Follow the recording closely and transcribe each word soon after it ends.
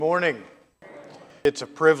Morning. It's a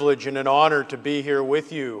privilege and an honor to be here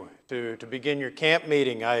with you to begin your camp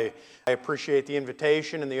meeting. I appreciate the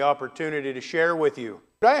invitation and the opportunity to share with you.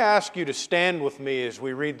 Could I ask you to stand with me as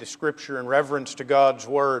we read the scripture in reverence to God's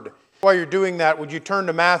word? While you're doing that, would you turn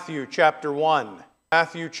to Matthew chapter 1?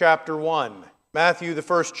 Matthew chapter 1. Matthew, the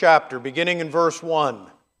first chapter, beginning in verse 1.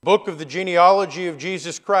 Book of the genealogy of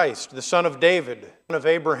Jesus Christ, the son of David, son of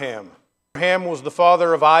Abraham. Abraham was the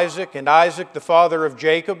father of Isaac, and Isaac the father of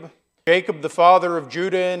Jacob. Jacob the father of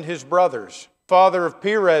Judah and his brothers. Father of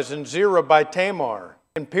Perez and Zerah by Tamar.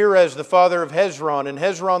 And Perez the father of Hezron, and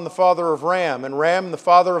Hezron the father of Ram, and Ram the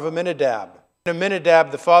father of Amminadab. And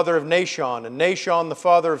Amminadab the father of Nahshon, and Nahshon the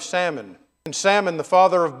father of Salmon. And Salmon the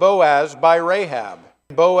father of Boaz by Rahab.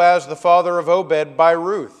 And Boaz the father of Obed by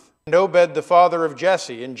Ruth. And Obed the father of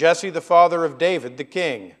Jesse, and Jesse the father of David the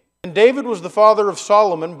king. And David was the father of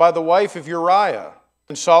Solomon by the wife of Uriah.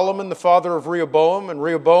 And Solomon the father of Rehoboam, and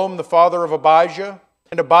Rehoboam the father of Abijah,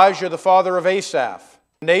 and Abijah the father of Asaph,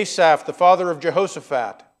 and Asaph the father of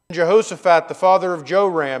Jehoshaphat, and Jehoshaphat the father of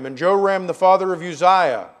Joram, and Joram the father of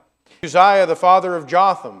Uzziah, Uzziah the father of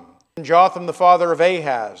Jotham, and Jotham the father of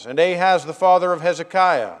Ahaz, and Ahaz the father of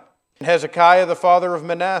Hezekiah, and Hezekiah the father of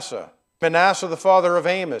Manasseh, Manasseh the father of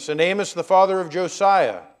Amos, and Amos the father of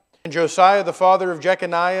Josiah, and Josiah the father of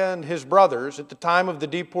Jeconiah and his brothers at the time of the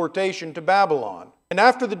deportation to Babylon. And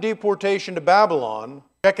after the deportation to Babylon,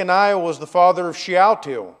 Jeconiah was the father of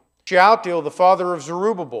Shealtiel, Shealtiel the father of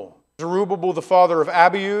Zerubbabel, Zerubbabel the father of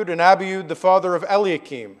Abiud, and Abiud the father of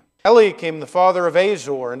Eliakim, Eliakim the father of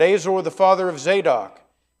Azor, and Azor the father of Zadok,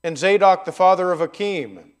 and Zadok the father of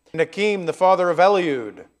Akim, and Akim the father of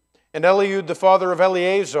Eliud, and Eliud the father of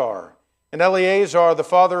Eleazar, and Eleazar the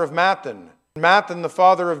father of Matthan, and Matthan the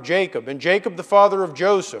father of Jacob, and Jacob the father of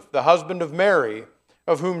Joseph, the husband of Mary,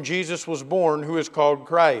 of whom Jesus was born, who is called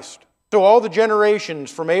Christ. So all the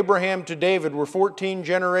generations from Abraham to David were 14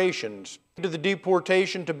 generations. To the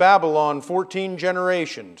deportation to Babylon, 14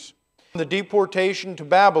 generations. From the deportation to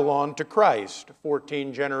Babylon to Christ,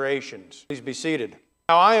 14 generations. Please be seated.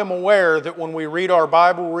 Now I am aware that when we read our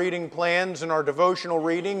Bible reading plans and our devotional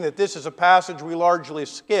reading, that this is a passage we largely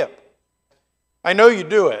skip. I know you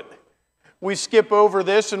do it. We skip over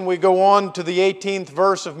this and we go on to the 18th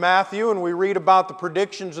verse of Matthew and we read about the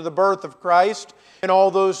predictions of the birth of Christ and all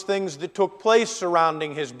those things that took place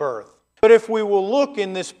surrounding His birth. But if we will look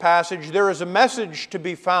in this passage, there is a message to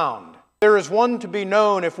be found. There is one to be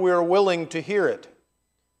known if we are willing to hear it.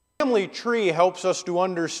 The family tree helps us to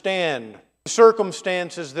understand the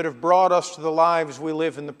circumstances that have brought us to the lives we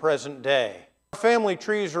live in the present day. Our family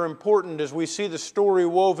trees are important as we see the story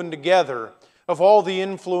woven together of all the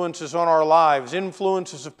influences on our lives,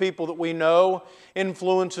 influences of people that we know,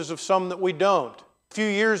 influences of some that we don't. A few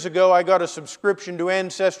years ago, I got a subscription to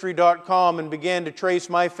Ancestry.com and began to trace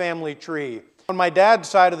my family tree. On my dad's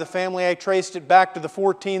side of the family, I traced it back to the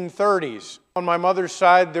 1430s. On my mother's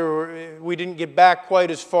side, we didn't get back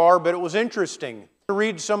quite as far, but it was interesting to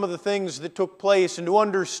read some of the things that took place and to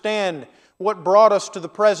understand what brought us to the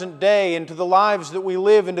present day and to the lives that we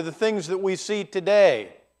live and to the things that we see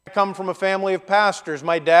today. I come from a family of pastors.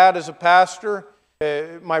 My dad is a pastor.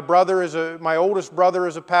 My oldest brother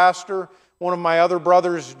is a pastor. One of my other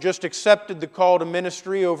brothers just accepted the call to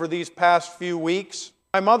ministry over these past few weeks.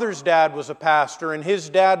 My mother's dad was a pastor, and his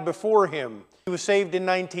dad before him. He was saved in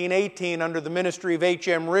 1918 under the ministry of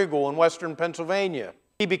H.M. Riggle in western Pennsylvania.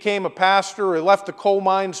 He became a pastor. He left the coal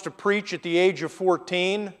mines to preach at the age of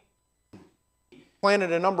 14. He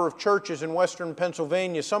planted a number of churches in western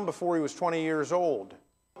Pennsylvania, some before he was 20 years old.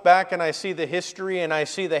 Back and I see the history and I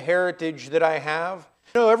see the heritage that I have.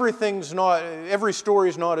 You know, every story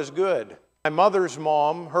is not as good. My mother's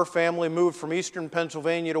mom, her family moved from eastern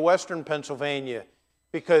Pennsylvania to western Pennsylvania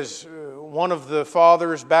because one of the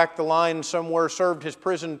fathers back the line somewhere served his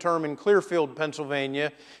prison term in Clearfield,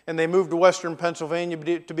 Pennsylvania, and they moved to western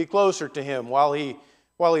Pennsylvania to be closer to him while he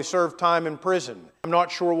served time in prison. I'm not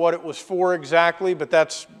sure what it was for exactly, but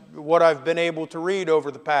that's what I've been able to read over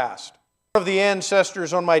the past. One of the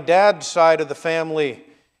ancestors on my dad's side of the family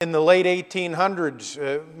in the late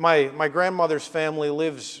 1800s, my grandmother's family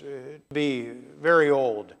lives to be very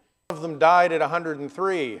old. One of them died at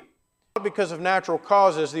 103. Not because of natural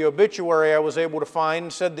causes. The obituary I was able to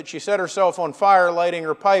find said that she set herself on fire lighting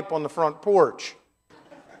her pipe on the front porch.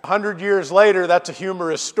 100 years later, that's a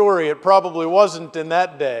humorous story. It probably wasn't in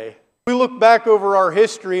that day. We look back over our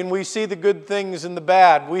history and we see the good things and the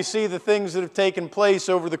bad. We see the things that have taken place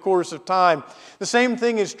over the course of time. The same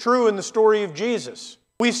thing is true in the story of Jesus.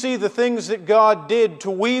 We see the things that God did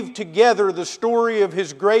to weave together the story of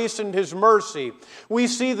His grace and His mercy. We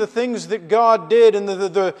see the things that God did and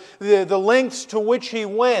the lengths to which He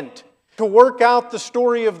went to work out the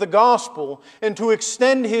story of the gospel and to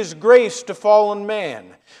extend His grace to fallen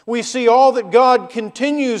man. We see all that God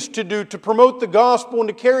continues to do to promote the gospel and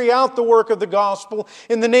to carry out the work of the gospel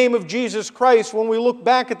in the name of Jesus Christ when we look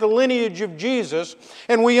back at the lineage of Jesus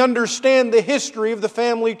and we understand the history of the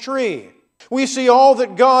family tree. We see all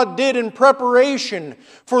that God did in preparation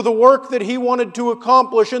for the work that He wanted to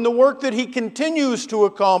accomplish and the work that He continues to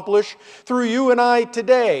accomplish through you and I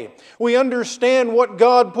today. We understand what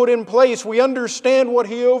God put in place. We understand what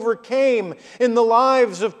He overcame in the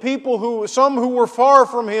lives of people some who were far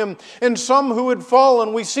from Him and some who had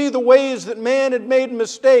fallen. We see the ways that man had made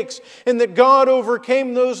mistakes and that God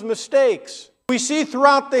overcame those mistakes. We see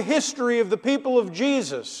throughout the history of the people of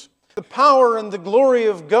Jesus the power and the glory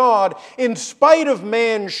of God in spite of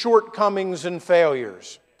man's shortcomings and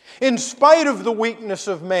failures. In spite of the weakness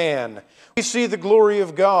of man, we see the glory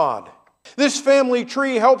of God. This family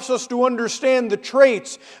tree helps us to understand the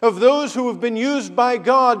traits of those who have been used by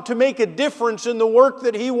God to make a difference in the work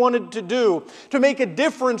that He wanted to do, to make a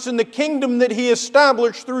difference in the kingdom that He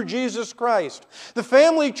established through Jesus Christ. The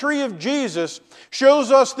family tree of Jesus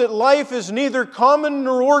shows us that life is neither common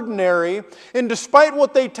nor ordinary, and despite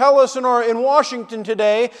what they tell us in Washington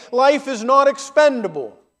today, life is not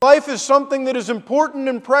expendable. Life is something that is important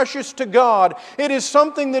and precious to God. It is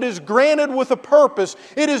something that is granted with a purpose.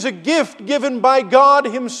 It is a gift given by God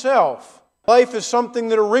Himself. Life is something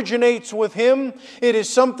that originates with Him. It is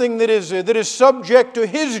something that is subject to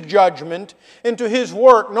His judgment and to His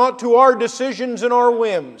work, not to our decisions and our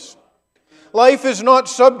whims. Life is not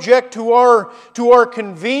subject to our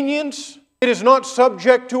convenience. It is not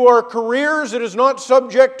subject to our careers. It is not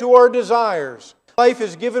subject to our desires. Life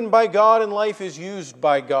is given by God and life is used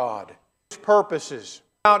by God. His purposes,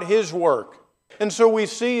 out His work. And so we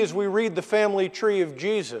see as we read the family tree of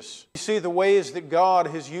Jesus, we see the ways that God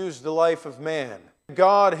has used the life of man.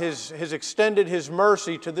 God has extended His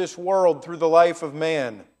mercy to this world through the life of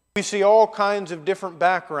man. We see all kinds of different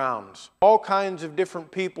backgrounds, all kinds of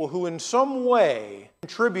different people who in some way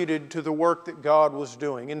contributed to the work that God was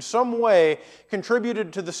doing, in some way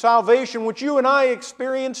contributed to the salvation which you and I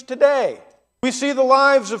experience today. We see the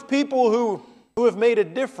lives of people who have made a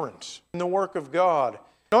difference in the work of God,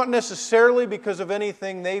 not necessarily because of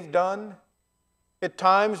anything they've done, at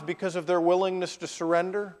times because of their willingness to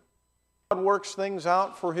surrender. God works things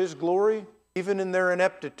out for His glory, even in their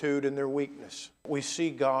ineptitude and their weakness. We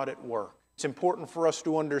see God at work. It's important for us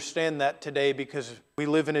to understand that today because we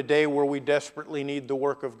live in a day where we desperately need the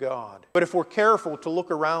work of God. But if we're careful to look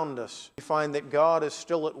around us, we find that God is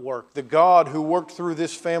still at work. The God who worked through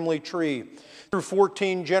this family tree, through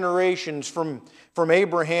 14 generations from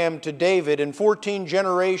Abraham to David, and 14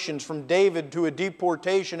 generations from David to a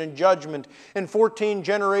deportation and judgment, and 14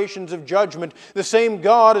 generations of judgment, the same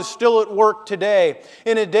God is still at work today.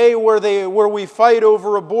 In a day where we fight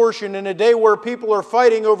over abortion, in a day where people are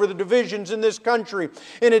fighting over the divisions in this country,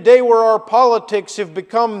 in a day where our politics have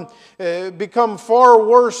become far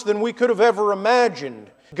worse than we could have ever imagined,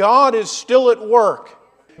 God is still at work.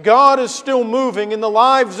 God is still moving in the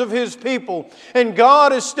lives of His people, and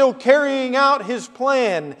God is still carrying out His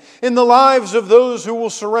plan in the lives of those who will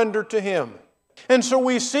surrender to Him. And so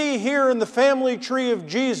we see here in the family tree of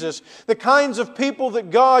Jesus the kinds of people that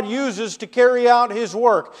God uses to carry out His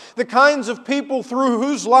work, the kinds of people through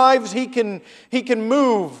whose lives He can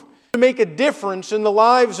move to make a difference in the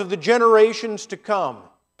lives of the generations to come.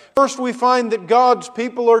 First, we find that God's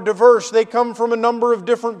people are diverse. They come from a number of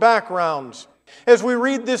different backgrounds. As we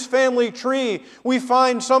read this family tree, we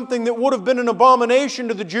find something that would have been an abomination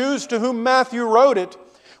to the Jews to whom Matthew wrote it.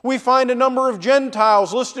 We find a number of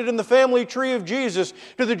Gentiles listed in the family tree of Jesus.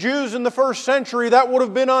 To the Jews in the first century, that would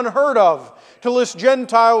have been unheard of to list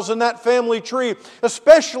Gentiles in that family tree,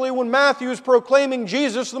 especially when Matthew is proclaiming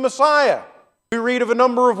Jesus the Messiah. We read of a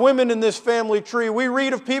number of women in this family tree. We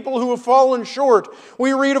read of people who have fallen short.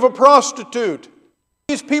 We read of a prostitute.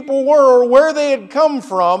 These people were, or where they had come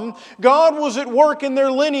from, God was at work in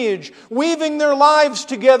their lineage, weaving their lives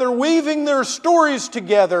together, weaving their stories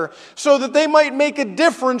together, so that they might make a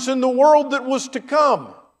difference in the world that was to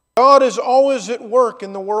come. God is always at work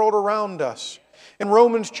in the world around us. In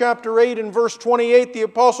Romans chapter 8 and verse 28, the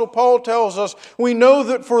Apostle Paul tells us, we know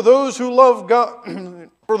that for those who love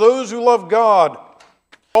God,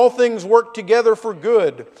 all things work together for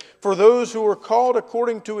good, for those who are called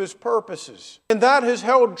according to His purposes. And that has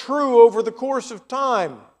held true over the course of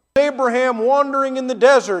time. Abraham wandering in the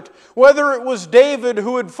desert, whether it was David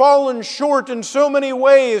who had fallen short in so many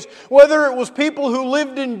ways, whether it was people who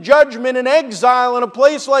lived in judgment and exile in a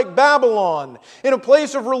place like Babylon, in a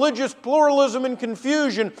place of religious pluralism and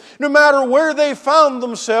confusion, no matter where they found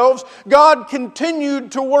themselves, God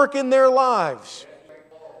continued to work in their lives.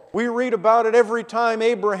 We read about it every time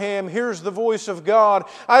Abraham hears the voice of God.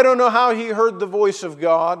 I don't know how he heard the voice of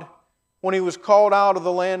God when he was called out of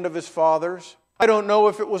the land of his fathers. I don't know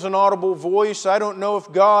if it was an audible voice. I don't know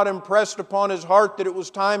if God impressed upon his heart that it was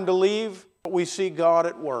time to leave. But we see God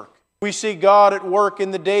at work. We see God at work in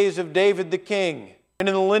the days of David the king and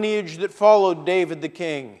in the lineage that followed David the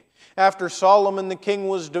king. After Solomon, the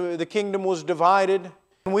kingdom was divided,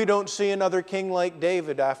 and we don't see another king like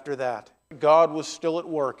David after that. God was still at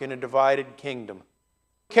work in a divided kingdom.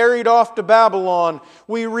 Carried off to Babylon,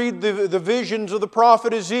 we read the visions of the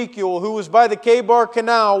prophet Ezekiel, who was by the Chebar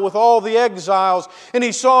Canal with all the exiles, and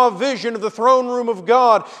he saw a vision of the throne room of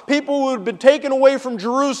God. People who had been taken away from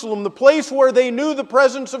Jerusalem, the place where they knew the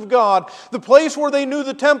presence of God, the place where they knew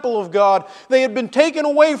the temple of God, they had been taken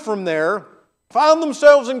away from there, found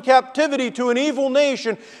themselves in captivity to an evil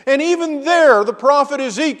nation, and even there the prophet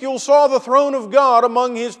Ezekiel saw the throne of God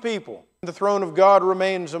among his people. The throne of God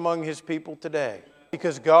remains among his people today,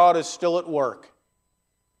 because God is still at work.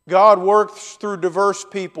 God works through diverse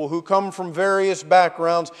people who come from various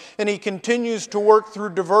backgrounds, and He continues to work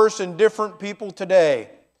through diverse and different people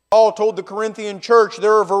today. Paul told the Corinthian church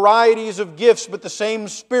there are varieties of gifts but the same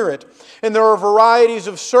Spirit, and there are varieties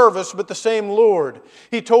of service but the same Lord.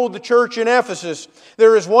 He told the church in Ephesus,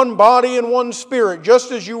 there is one body and one Spirit,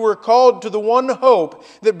 just as you were called to the one hope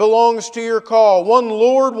that belongs to your call. One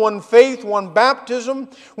Lord, one faith, one baptism,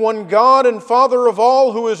 one God and Father of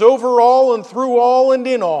all, who is over all and through all and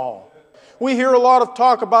in all. We hear a lot of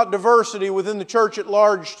talk about diversity within the church at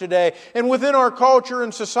large today and within our culture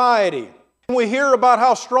and society. We hear about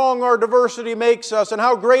how strong our diversity makes us and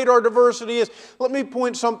how great our diversity is. Let me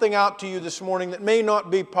point something out to you this morning that may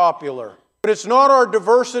not be popular. But it's not our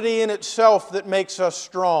diversity in itself that makes us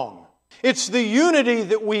strong. It's the unity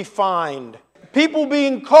that we find. People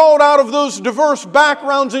being called out of those diverse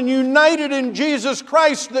backgrounds and united in Jesus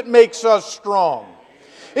Christ that makes us strong.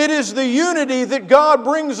 It is the unity that God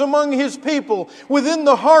brings among His people within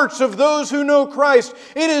the hearts of those who know Christ.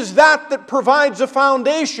 It is that provides a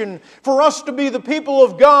foundation for us to be the people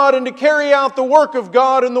of God and to carry out the work of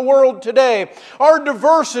God in the world today. Our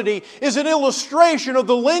diversity is an illustration of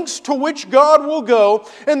the lengths to which God will go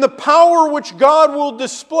and the power which God will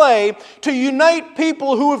display to unite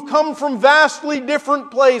people who have come from vastly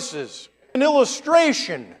different places. An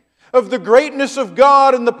illustration of the greatness of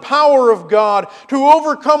God and the power of God to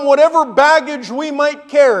overcome whatever baggage we might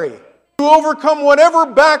carry, to overcome whatever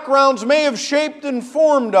backgrounds may have shaped and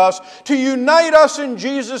formed us, to unite us in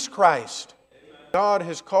Jesus Christ. God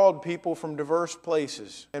has called people from diverse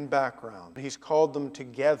places and backgrounds. He's called them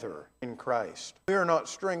together in Christ. We are not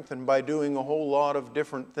strengthened by doing a whole lot of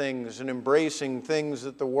different things and embracing things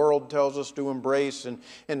that the world tells us to embrace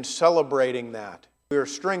and celebrating that. We are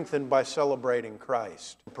strengthened by celebrating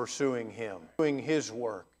Christ, pursuing Him, doing His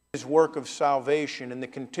work of salvation and the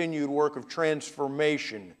continued work of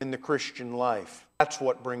transformation in the Christian life. That's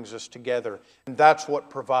what brings us together, and that's what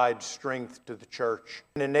provides strength to the church.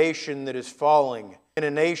 In a nation that is falling, in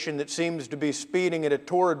a nation that seems to be speeding at a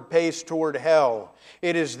torrid pace toward hell,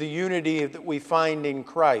 it is the unity that we find in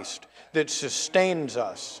Christ that sustains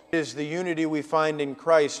us. It is the unity we find in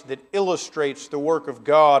Christ that illustrates the work of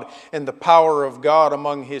God and the power of God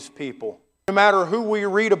among His people. No matter who we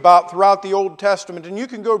read about throughout the Old Testament, and you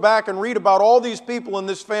can go back and read about all these people in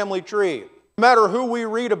this family tree. No matter who we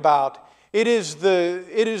read about, it is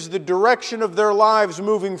the direction of their lives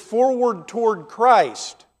moving forward toward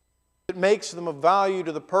Christ that makes them of value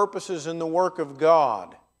to the purposes and the work of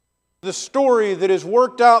God. The story that is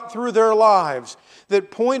worked out through their lives that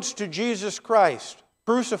points to Jesus Christ,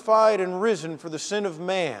 crucified and risen for the sin of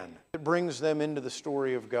man, that brings them into the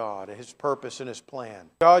story of God, His purpose and His plan.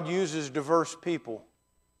 God uses diverse people,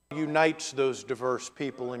 unites those diverse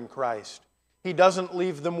people in Christ. He doesn't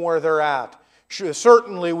leave them where they're at.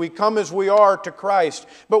 Certainly we come as we are to Christ,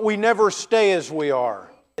 but we never stay as we are.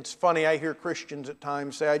 It's funny, I hear Christians at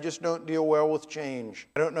times say, I just don't deal well with change.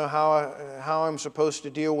 I don't know how I'm supposed to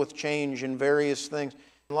deal with change in various things.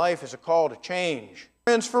 Life is a call to change,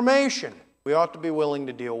 transformation. We ought to be willing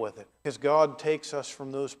to deal with it because God takes us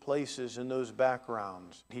from those places and those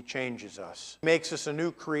backgrounds. He changes us, makes us a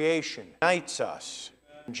new creation, unites us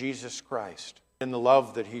in Jesus Christ in the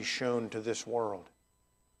love that He's shown to this world.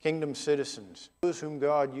 kingdom citizens. Those whom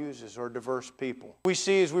God uses are diverse people. We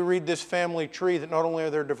see as we read this family tree that not only are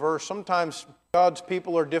they diverse, sometimes God's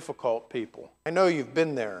people are difficult people. I know you've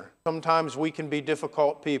been there. Sometimes we can be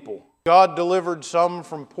difficult people. God delivered some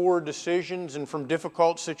from poor decisions and from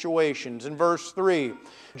difficult situations. In verse 3,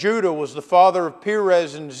 Judah was the father of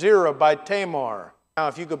Perez and Zerah by Tamar. Now,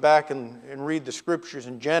 if you go back and read the scriptures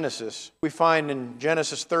in Genesis, we find in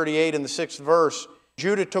Genesis 38 in the 6th verse,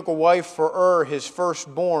 Judah took a wife for his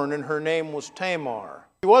firstborn, and her name was Tamar.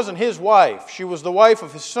 She wasn't his wife. She was the wife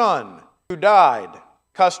of his son, who died.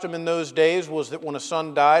 Custom in those days was that when a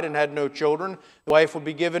son died and had no children, the wife would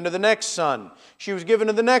be given to the next son. She was given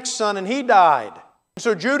to the next son, and he died. And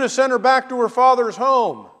so Judah sent her back to her father's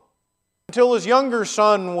home until his younger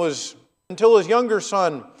son was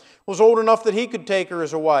old enough that he could take her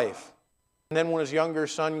as a wife. And then when his younger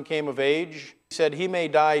son came of age, he said, he may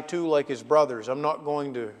die too like his brothers. I'm not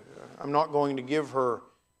going to give her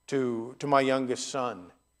to my youngest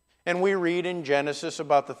son. And we read in Genesis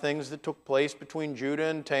about the things that took place between Judah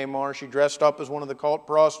and Tamar. She dressed up as one of the cult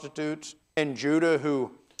prostitutes. And Judah,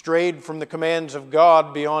 who strayed from the commands of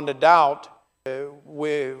God beyond a doubt,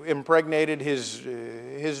 impregnated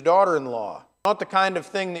his daughter-in-law. Not the kind of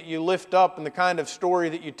thing that you lift up and the kind of story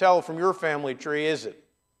that you tell from your family tree, is it?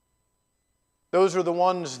 Those are the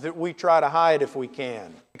ones that we try to hide if we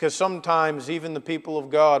can. Because sometimes even the people of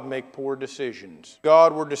God make poor decisions.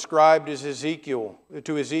 God were described as Ezekiel,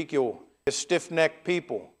 as stiff-necked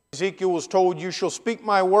people. Ezekiel was told, you shall speak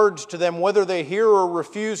my words to them, whether they hear or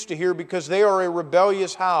refuse to hear, because they are a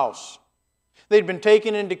rebellious house. They'd been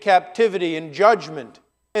taken into captivity and judgment,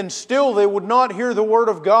 and still they would not hear the word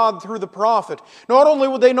of God through the prophet. Not only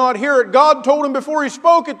would they not hear it, God told them before He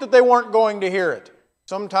spoke it that they weren't going to hear it.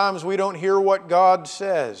 Sometimes we don't hear what God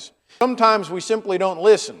says. Sometimes we simply don't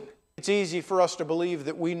listen. It's easy for us to believe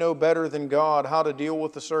that we know better than God how to deal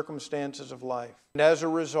with the circumstances of life. And as a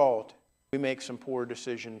result, we make some poor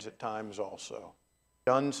decisions at times also.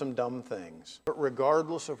 Done some dumb things. But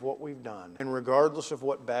regardless of what we've done, and regardless of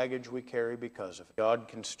what baggage we carry because of it, God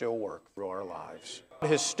can still work through our lives. God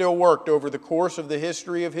has still worked over the course of the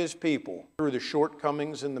history of His people through the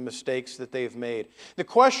shortcomings and the mistakes that they've made. The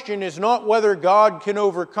question is not whether God can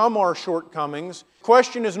overcome our shortcomings. The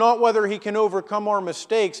question is not whether He can overcome our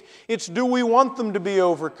mistakes. It's, do we want them to be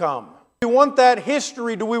overcome? Do we want that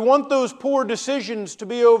history? Do we want those poor decisions to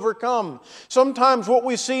be overcome? Sometimes what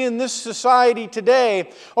we see in this society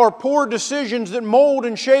today are poor decisions that mold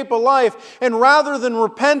and shape a life. And rather than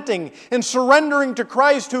repenting and surrendering to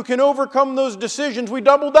Christ who can overcome those decisions, we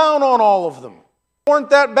double down on all of them.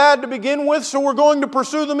 Weren't that bad to begin with, so we're going to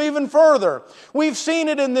pursue them even further. We've seen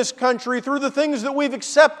it in this country through the things that we've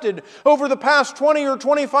accepted over the past 20 or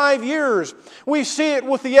 25 years. We see it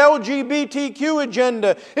with the LGBTQ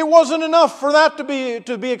agenda. It wasn't enough for that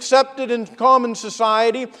to be accepted in common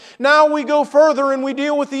society. Now we go further and we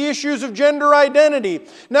deal with the issues of gender identity.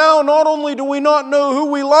 Now not only do we not know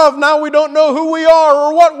who we love, now we don't know who we are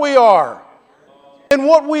or what we are. And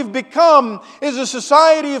what we've become is a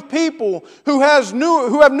society of people who have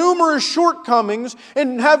numerous shortcomings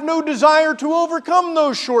and have no desire to overcome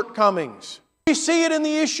those shortcomings. We see it in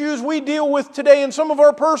the issues we deal with today in some of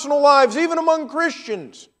our personal lives, even among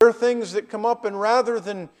Christians. There are things that come up, and rather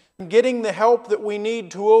than getting the help that we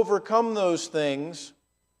need to overcome those things,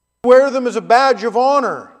 wear them as a badge of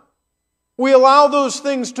honor. We allow those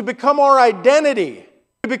things to become our identity,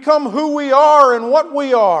 to become who we are and what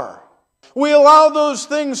we are. We allow those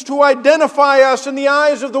things to identify us in the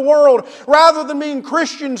eyes of the world. Rather than being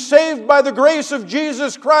Christians saved by the grace of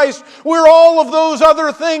Jesus Christ, we're all of those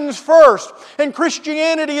other things first. And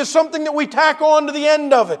Christianity is something that we tack on to the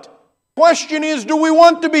end of it. The question is, do we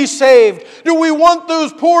want to be saved? Do we want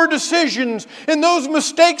those poor decisions and those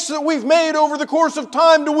mistakes that we've made over the course of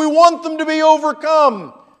time, do we want them to be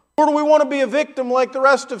overcome? Or do we want to be a victim like the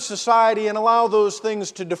rest of society and allow those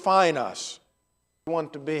things to define us? We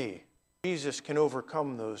want to be. Jesus can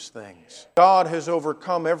overcome those things. God has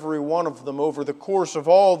overcome every one of them over the course of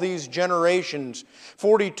all these generations.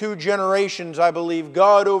 42 generations, I believe,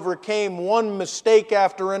 God overcame one mistake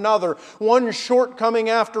after another, one shortcoming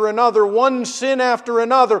after another, one sin after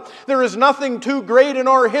another. There is nothing too great in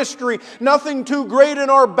our history, nothing too great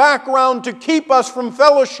in our background to keep us from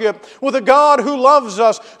fellowship with a God who loves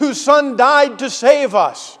us, whose Son died to save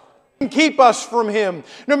us. Keep us from Him.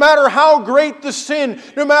 No matter how great the sin,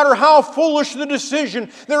 no matter how foolish the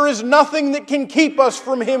decision, there is nothing that can keep us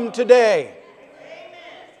from Him today.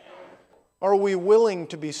 Are we willing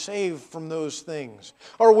to be saved from those things?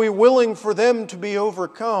 Are we willing for them to be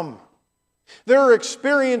overcome? There are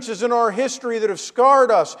experiences in our history that have scarred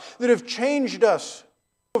us, that have changed us,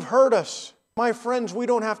 that have hurt us. My friends, we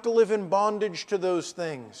don't have to live in bondage to those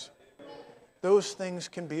things. Those things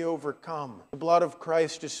can be overcome. The blood of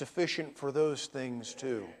Christ is sufficient for those things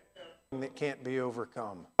too. That can't be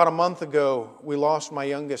overcome. About a month ago, we lost my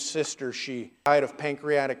youngest sister. She died of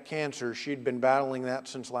pancreatic cancer. She'd been battling that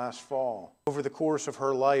since last fall. Over the course of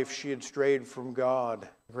her life, she had strayed from God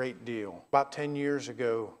a great deal. About 10 years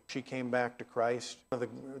ago, she came back to Christ. One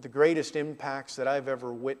of the greatest impacts that I've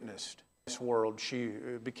ever witnessed in this world. She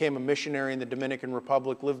became a missionary in the Dominican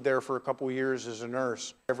Republic, lived there for a couple years as a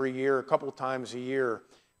nurse. Every year, a couple times a year,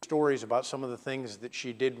 stories about some of the things that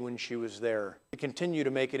she did when she was there. She continued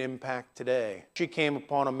to make an impact today. She came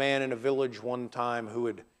upon a man in a village one time who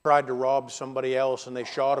had tried to rob somebody else, and they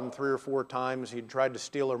shot him 3 or 4 times. He'd tried to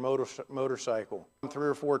steal her motorcycle. 3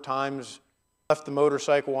 or 4 times, left the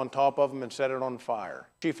motorcycle on top of him and set it on fire.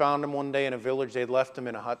 She found him one day in a village. They'd left him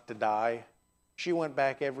in a hut to die. She went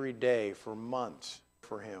back every day for months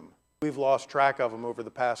for him. We've lost track of him over the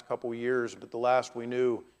past couple years, but the last we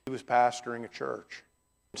knew, he was pastoring a church.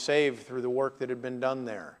 Saved through the work that had been done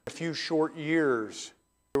there. A few short years,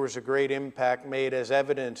 there was a great impact made, as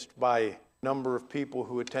evidenced by a number of people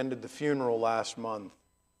who attended the funeral last month.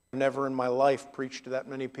 I've never in my life preached to that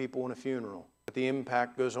many people in a funeral. But the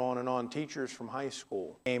impact goes on and on. Teachers from high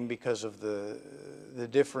school came because of the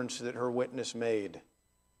difference that her witness made.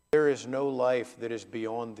 There is no life that is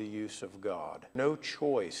beyond the use of God. No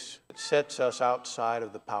choice that sets us outside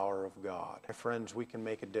of the power of God. My friends, we can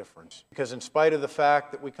make a difference. Because in spite of the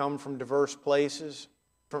fact that we come from diverse places,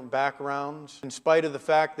 different backgrounds, in spite of the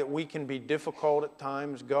fact that we can be difficult at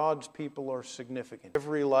times, God's people are significant.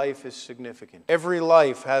 Every life is significant. Every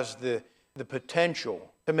life has the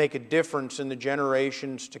potential to make a difference in the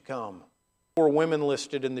generations to come. 4 women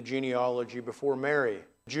listed in the genealogy before Mary.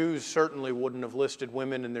 Jews certainly wouldn't have listed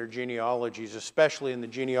women in their genealogies, especially in the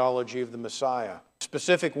genealogy of the Messiah.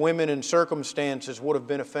 Specific women and circumstances would have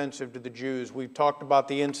been offensive to the Jews. We've talked about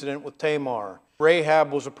the incident with Tamar.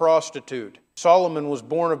 Rahab was a prostitute. Solomon was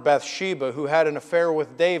born of Bathsheba, who had an affair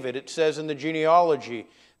with David. It says in the genealogy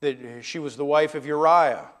that she was the wife of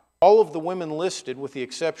Uriah. All of the women listed, with the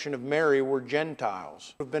exception of Mary, were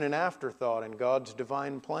Gentiles, who have been an afterthought in God's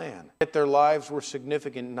divine plan. Yet their lives were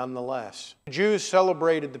significant nonetheless. The Jews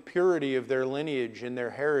celebrated the purity of their lineage and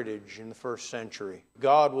their heritage in the first century.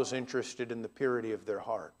 God was interested in the purity of their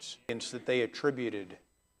hearts, hence that they attributed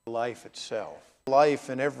life itself.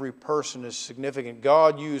 Life in every person is significant.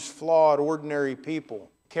 God used flawed, ordinary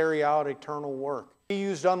people to carry out eternal work. He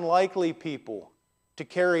used unlikely people to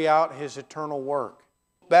carry out His eternal work.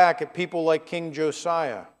 Back at people like King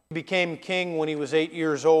Josiah. He became king when he was 8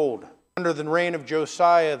 years old. Under the reign of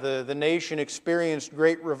Josiah, the nation experienced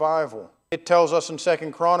great revival. It tells us in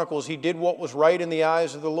 2 Chronicles, he did what was right in the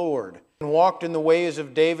eyes of the Lord, and walked in the ways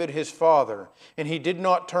of David his father. And he did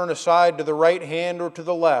not turn aside to the right hand or to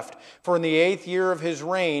the left. For in the 8th year of his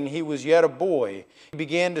reign, he was yet a boy. He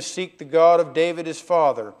began to seek the God of David his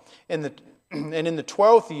father. And in the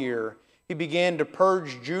 12th year, he began to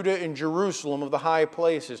purge Judah and Jerusalem of the high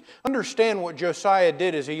places. Understand what Josiah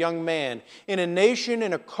did as a young man in a nation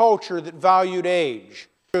and a culture that valued age.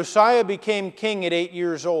 Josiah became king at 8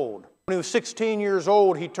 years old. When he was 16 years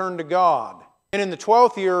old, he turned to God. And in the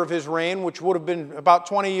 12th year of his reign, which would have been about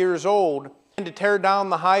 20 years old, he began to tear down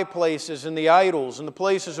the high places and the idols and the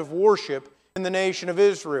places of worship in the nation of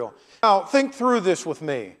Israel. Now, think through this with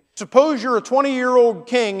me. Suppose you're a 20-year-old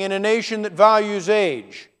king in a nation that values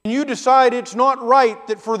age. And you decide it's not right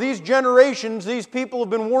that for these generations, these people have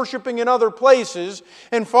been worshiping in other places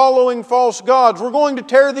and following false gods. We're going to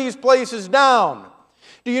tear these places down.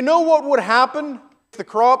 Do you know what would happen if the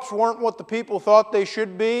crops weren't what the people thought they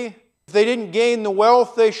should be? If they didn't gain the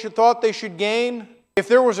wealth they thought they should gain? If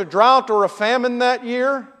there was a drought or a famine that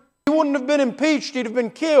year? He wouldn't have been impeached, he'd have been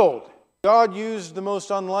killed. God used the most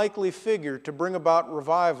unlikely figure to bring about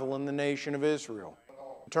revival in the nation of Israel.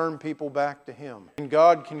 Turn people back to Him. And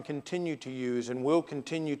God can continue to use and will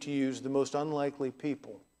continue to use the most unlikely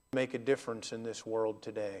people to make a difference in this world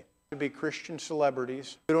today. To be Christian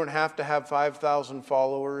celebrities. We don't have to have 5,000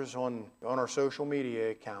 followers on our social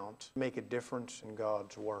media accounts to make a difference in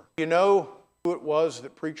God's work. You know who it was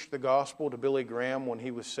that preached the gospel to Billy Graham when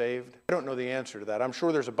he was saved? I don't know the answer to that. I'm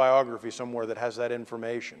sure there's a biography somewhere that has that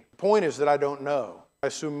information. The point is that I don't know. I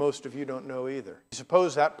assume most of you don't know either.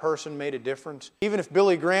 Suppose that person made a difference. Even if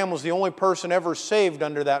Billy Graham was the only person ever saved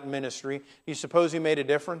under that ministry, do you suppose he made a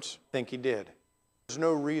difference? I think he did. There's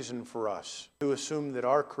no reason for us to assume that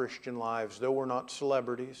our Christian lives, though we're not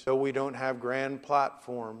celebrities, though we don't have grand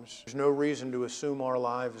platforms, there's no reason to assume our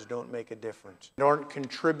lives don't make a difference, and aren't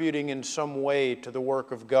contributing in some way to the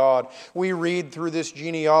work of God. We read through this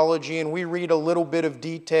genealogy and we read a little bit of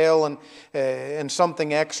detail and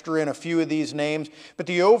something extra in a few of these names, but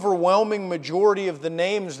the overwhelming majority of the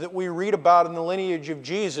names that we read about in the lineage of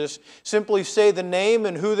Jesus simply say the name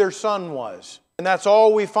and who their son was. And that's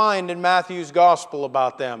all we find in Matthew's gospel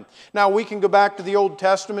about them. Now we can go back to the Old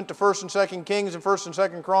Testament, to 1st and 2nd Kings and 1st and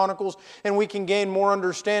 2nd Chronicles, and we can gain more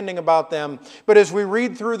understanding about them. But as we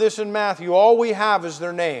read through this in Matthew, all we have is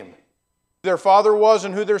their name, who their father was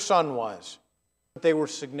and who their son was. But they were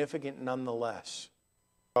significant nonetheless.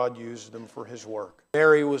 God used them for His work.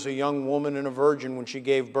 Mary was a young woman and a virgin when she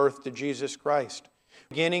gave birth to Jesus Christ.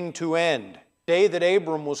 Beginning to end, the day that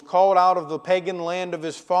Abram was called out of the pagan land of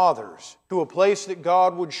his fathers to a place that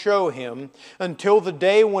God would show him, until the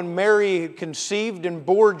day when Mary conceived and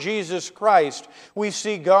bore Jesus Christ, we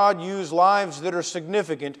see God use lives that are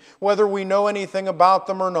significant, whether we know anything about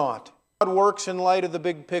them or not. God works in light of the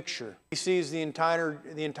big picture. He sees the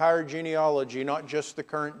entire genealogy, not just the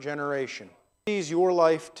current generation. He sees your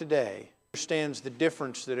life today, understands the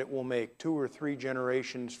difference that it will make 2 or 3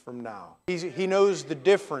 generations from now. He knows the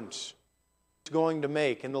difference it's going to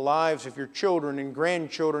make in the lives of your children and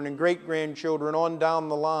grandchildren and great-grandchildren on down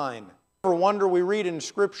the line. For wonder, we read in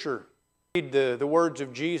Scripture, read the words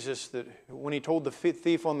of Jesus that when He told the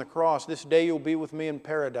thief on the cross, "This day you'll be with me in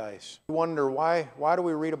paradise." We wonder, why do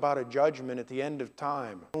we read about a judgment at the end of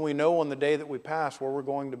time when we know on the day that we pass where we're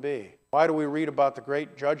going to be? Why do we read about the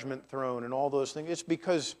great judgment throne and all those things? It's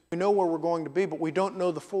because we know where we're going to be, but we don't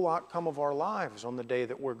know the full outcome of our lives on the day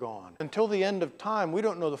that we're gone. Until the end of time, we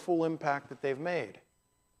don't know the full impact that they've made,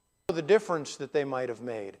 or the difference that they might have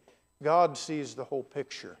made. God sees the whole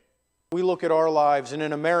picture. We look at our lives, and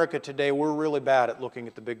in America today, we're really bad at looking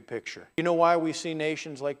at the big picture. You know why we see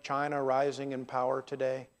nations like China rising in power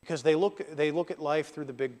today? Because they look at life through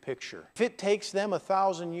the big picture. If it takes them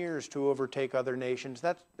 1,000 years to overtake other nations,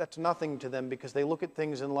 that's nothing to them, because they look at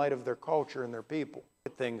things in light of their culture and their people.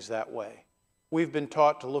 Look at things that way. We've been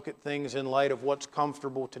taught to look at things in light of what's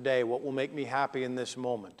comfortable today, what will make me happy in this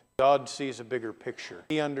moment. God sees a bigger picture.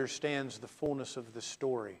 He understands the fullness of the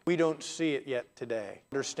story. We don't see it yet today.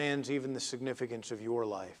 He understands even the significance of your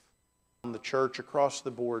life. In the church across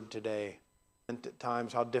the board today, and at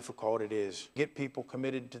times how difficult it is to get people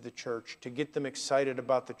committed to the church, to get them excited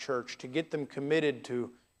about the church, to get them committed to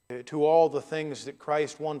all the things that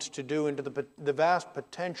Christ wants to do, and to the vast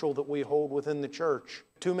potential that we hold within the church.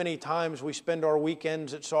 Too many times we spend our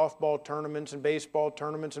weekends at softball tournaments and baseball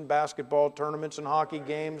tournaments and basketball tournaments and hockey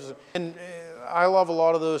games. And I love a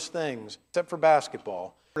lot of those things, except for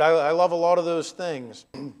basketball. But I love a lot of those things.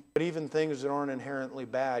 But even things that aren't inherently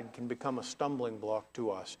bad can become a stumbling block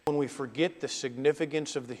to us when we forget the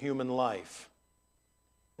significance of the human life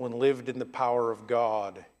when lived in the power of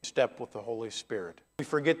God, step with the Holy Spirit. We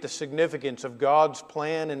forget the significance of God's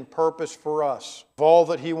plan and purpose for us, of all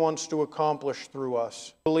that He wants to accomplish through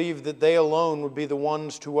us. Believe that they alone would be the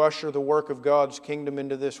ones to usher the work of God's kingdom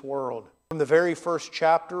into this world. From the very first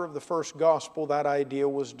chapter of the first gospel, that idea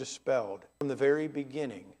was dispelled. From the very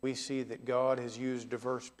beginning, we see that God has used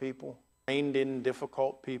diverse people, trained in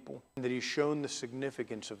difficult people, and that He's shown the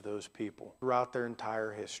significance of those people throughout their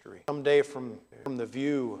entire history. Someday, from the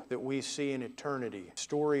view that we see in eternity, the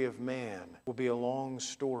story of man will be a long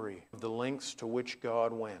story of the lengths to which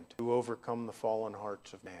God went to overcome the fallen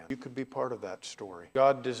hearts of man. You could be part of that story.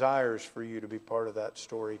 God desires for you to be part of that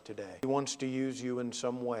story today. He wants to use you in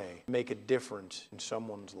some way, make a difference in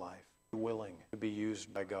someone's life. Willing to be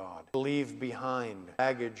used by God. Leave behind the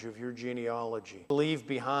baggage of your genealogy. Leave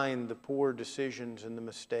behind the poor decisions and the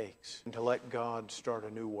mistakes, and to let God start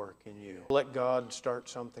a new work in you. Let God start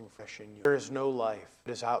something fresh in you. There is no life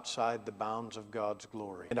that is outside the bounds of God's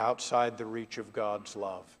glory and outside the reach of God's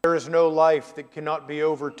love. There is no life that cannot be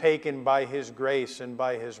overtaken by His grace and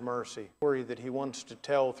by His mercy. Story that He wants to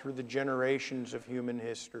tell through the generations of human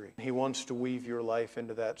history. He wants to weave your life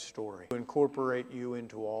into that story, to incorporate you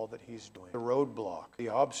into all that He's doing. The roadblock, the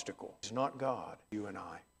obstacle is not God, you and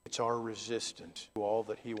I. It's our resistance to all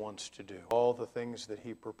that He wants to do, all the things that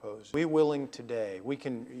He proposes. We willing today, we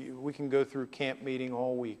can go through camp meeting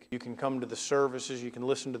all week. You can come to the services, you can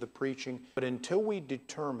listen to the preaching, but until we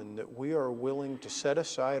determine that we are willing to set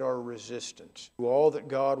aside our resistance to all that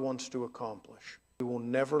God wants to accomplish, we will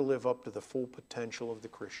never live up to the full potential of the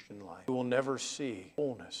Christian life. We will never see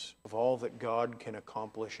fullness of all that God can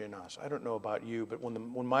accomplish in us. I don't know about you, but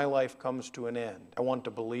when my life comes to an end, I want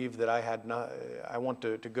to believe that I want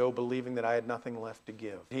to go believing that I had nothing left to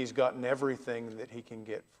give. He's gotten everything that He can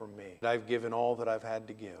get from me. That I've given all that I've had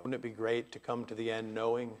to give. Wouldn't it be great to come to the end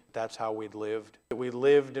knowing that's how we'd lived? That we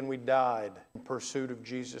lived and we died in pursuit of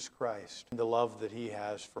Jesus Christ and the love that He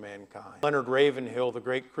has for mankind. Leonard Ravenhill, the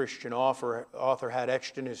great Christian author, had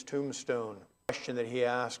etched in his tombstone a question that he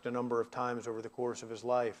asked a number of times over the course of his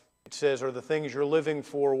life. It says, are the things you're living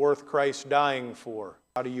for worth Christ dying for?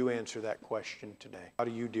 How do you answer that question today? How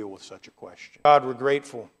do you deal with such a question? God, we're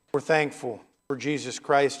grateful. We're thankful for Jesus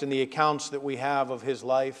Christ and the accounts that we have of His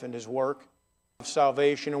life and His work of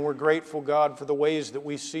salvation. And we're grateful, God, for the ways that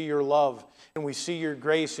we see Your love and we see Your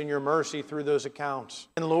grace and Your mercy through those accounts.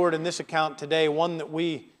 And Lord, in this account today, one that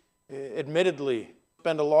we admittedly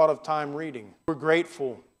spend a lot of time reading, we're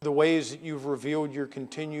grateful for the ways that You've revealed Your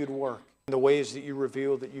continued work and the ways that You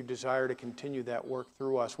reveal that You desire to continue that work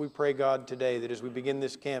through us. We pray, God, today that as we begin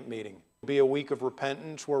this camp meeting, it will be a week of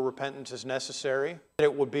repentance where repentance is necessary, that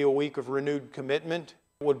it would be a week of renewed commitment,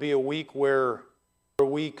 it would be a week where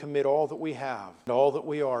we commit all that we have and all that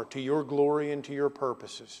we are to Your glory and to Your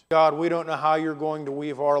purposes. God, we don't know how You're going to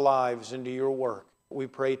weave our lives into Your work. We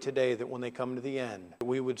pray today that when they come to the end,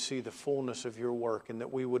 we would see the fullness of Your work and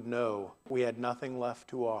that we would know we had nothing left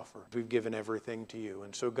to offer. We've given everything to You.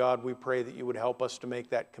 And so, God, we pray that You would help us to make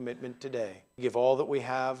that commitment today, to give all that we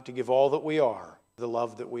have, to give all that we are, the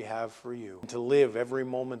love that we have for You, and to live every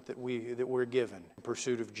moment that we're given in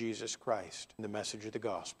pursuit of Jesus Christ and the message of the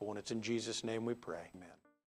gospel. And it's in Jesus' name we pray. Amen.